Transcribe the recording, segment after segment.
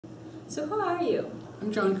So who are you?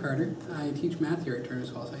 I'm John Carter. I teach math here at Turner's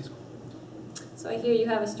Falls High School. So I hear you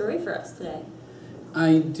have a story for us today.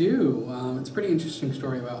 I do. It's a pretty interesting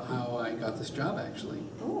story about how I got this job, actually.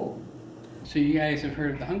 Oh. So you guys have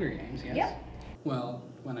heard of the Hunger Games, yes? Yep. Well,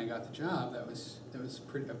 when I got the job, that was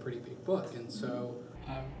a pretty big book, and so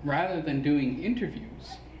rather than doing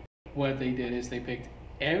interviews, what they did is they picked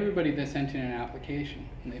everybody that sent in an application,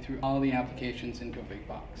 and they threw all the applications into a big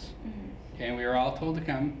box. Mm-hmm. Okay, and we were all told to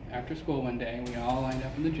come after school one day. We all lined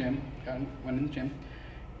up in the gym, went in the gym,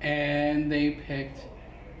 and they picked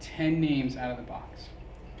 10 names out of the box.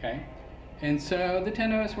 Okay, and so the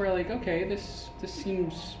 10 of us were like, okay, this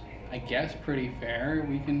seems, I guess, pretty fair.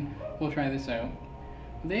 We'll try this out.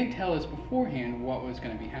 They didn't tell us beforehand what was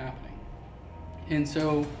going to be happening, and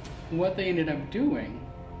so what they ended up doing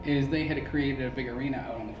is they had created a big arena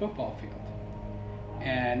out on the football field,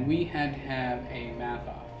 and we had to have a math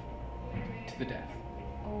off to the death.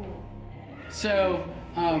 Oh. So,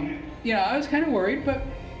 I was kind of worried, but,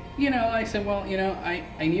 I said, well, I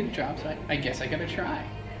need a job, so I guess I gotta try.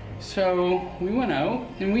 So we went out,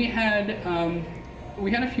 and we had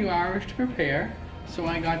a few hours to prepare, so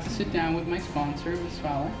I got to sit down with my sponsor, Ms.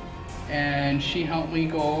 Fowler, and she helped me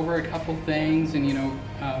go over a couple things, and,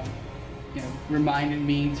 reminded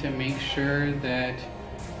me to make sure that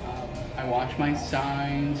I watch my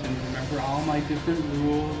signs and remember all my different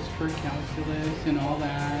rules for calculus and all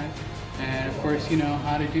that. And of course,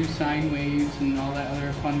 how to do sine waves and all that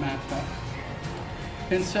other fun math stuff.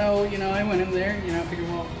 And so, I went in there, figured,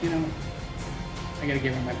 well, I gotta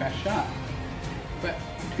give it my best shot. But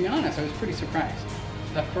to be honest, I was pretty surprised.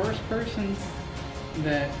 The first person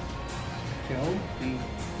that killed, and I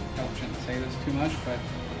probably shouldn't say this too much, but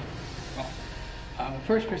the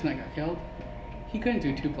first person that got killed, he couldn't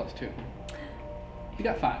do 2 plus 2. He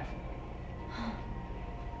got 5.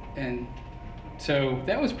 And so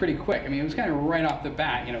that was pretty quick. I mean, it was kind of right off the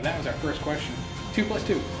bat. That was our first question. 2 plus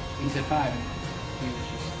 2. And he said 5. And he was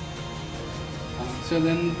just... so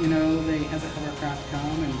then, they had the hovercraft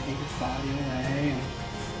come and take his body away.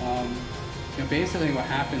 And, basically what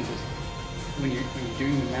happens is when you're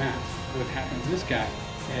doing the math, what happened to this guy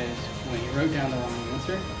is when he wrote down the wrong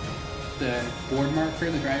answer, the board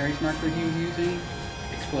marker, the dry erase marker he was using,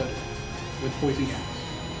 exploded with poison gas.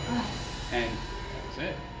 And that was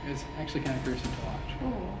it. It was actually kind of gruesome to watch.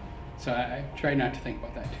 Oh. So I tried not to think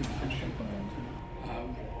about that too much.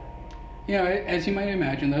 As you might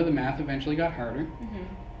imagine, though, the math eventually got harder.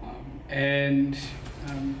 Mm-hmm. And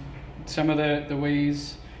some of the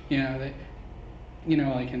ways, that,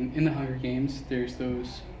 like in the Hunger Games, there's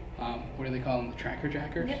those, what do they call them, the tracker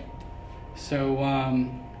jackers? Yep. So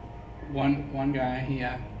one guy,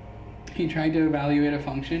 he tried to evaluate a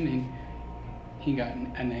function, and he got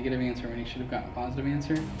a negative answer when he should have gotten a positive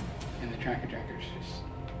answer, and the tracker jackers just...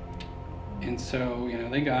 And so,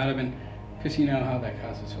 they got him, and because how that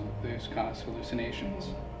causes hallucinations.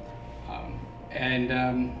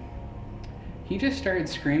 He just started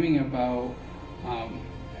screaming about,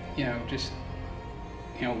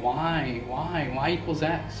 why equals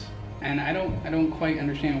X? And I don't quite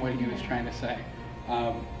understand what he was trying to say.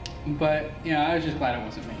 But, I was just glad it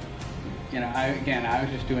wasn't me. I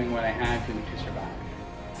was just doing what I had to survive.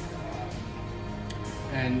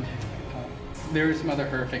 And there were some other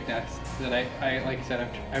horrific deaths that I like I said,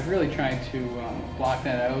 I've really tried to block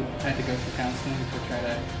that out. I had to go through counseling to try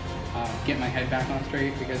to get my head back on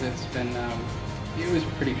straight, because it's been, it was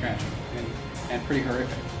pretty tragic and pretty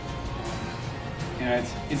horrific.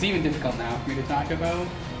 It's even difficult now for me to talk about,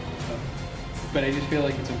 but I just feel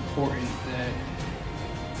like it's important that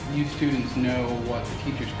you students know what the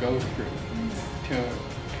teachers go through to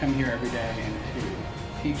come here every day and to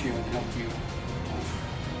teach you and help you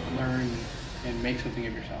learn and make something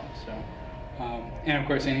of yourselves. So, and of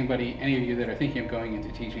course, any of you that are thinking of going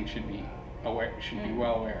into teaching should be well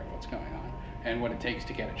aware of what's going on and what it takes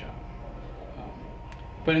to get a job.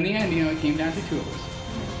 But in the end, it came down to 2 of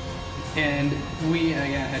us, and we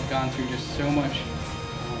again had gone through just so much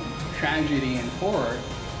tragedy and horror.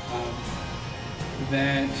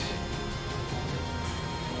 That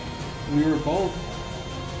we were both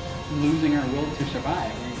losing our will to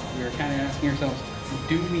survive. We were kind of asking ourselves,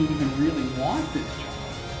 do we even really want this job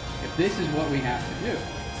if this is what we have to do?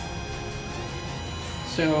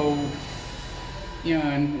 So,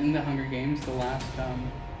 in the Hunger Games, the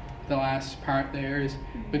last part there is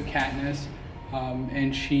with Katniss,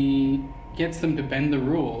 and she gets them to bend the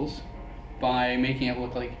rules by making it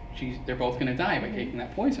look like they're both going to die by taking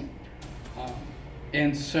that poison.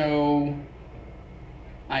 And so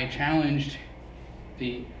I challenged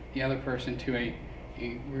the other person to a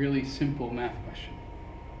really simple math question.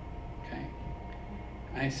 Okay.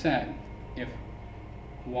 I said, if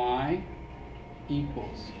y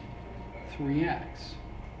equals 3x,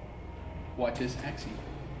 what does x equal?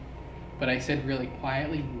 But I said really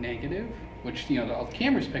quietly negative, which, you know, all the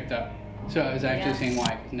cameras picked up. So I was actually saying y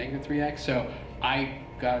equals negative 3x. So I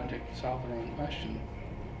got to solve the wrong question,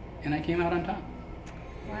 and I came out on top.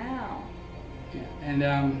 Wow. Yeah,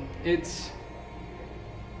 and it's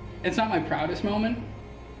not my proudest moment,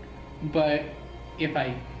 but if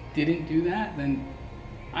I didn't do that, then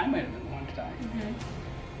I might have been the one to die.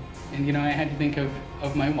 Mm-hmm. And, you know, I had to think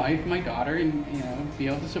of my wife and my daughter and, you know, be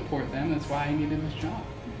able to support them. That's why I needed this job.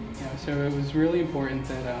 Mm-hmm. You know, so it was really important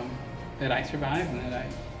that that I survived and that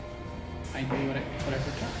I do whatever it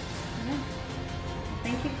took. Yeah.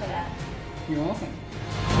 Thank you for that. You're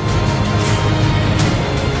welcome.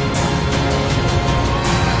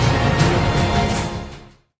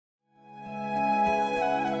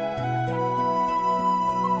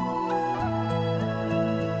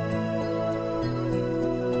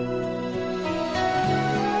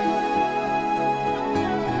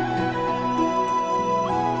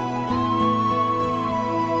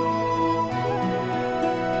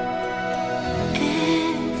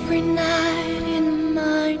 Every night in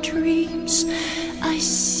my dreams, I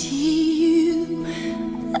see you,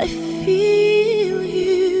 I feel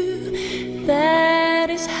you. That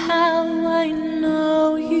is how I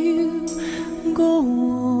know you. Go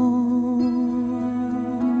on,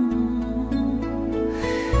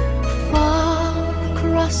 far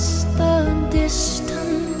across the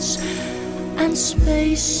distance and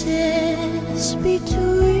spaces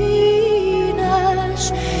between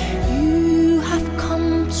us. You have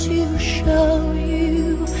come to show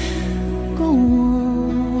you. Go on,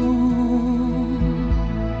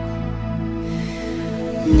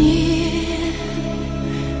 near,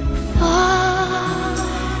 far,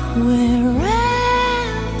 wherever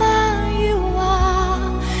you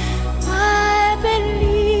are. I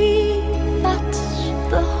believe that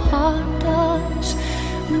the heart does.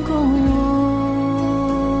 Go on,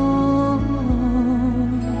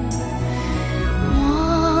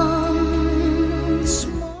 once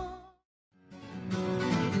more.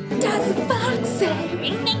 Das Boxen.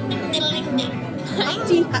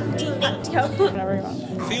 Hunty, hunty, hunty. Whatever you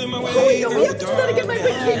want. Feeling my way Oh, wait, no, we through have the to do that to get my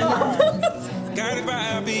bikini off. dark, guided by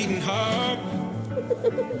a beating heart.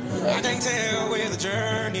 I can't tell where the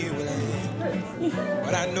journey will end,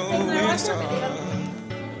 but I know where to start.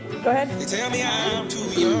 Go ahead. They tell me I'm too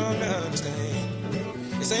young to understand.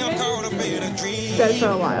 They say I'm caught up in a dream. Dead for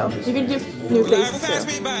a while. You can give new Life will faces pass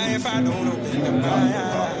too. me by if I don't open up my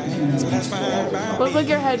eyes. So that's fine by Look me. like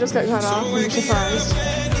your head just got cut off. I'm Wake me up surprised.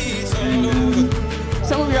 when it's all over.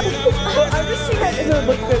 Some of your. I'm just seeing that it doesn't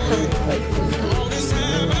look good for me. Like, All this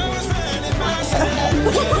time I was finding myself.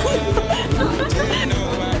 Didn't know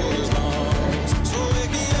I was lost. So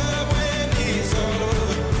wake me up when it's all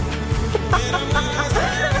over. When I'm lost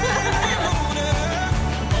and older.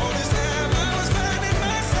 All this time I was finding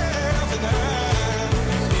myself, and I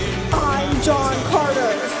didn't I'm John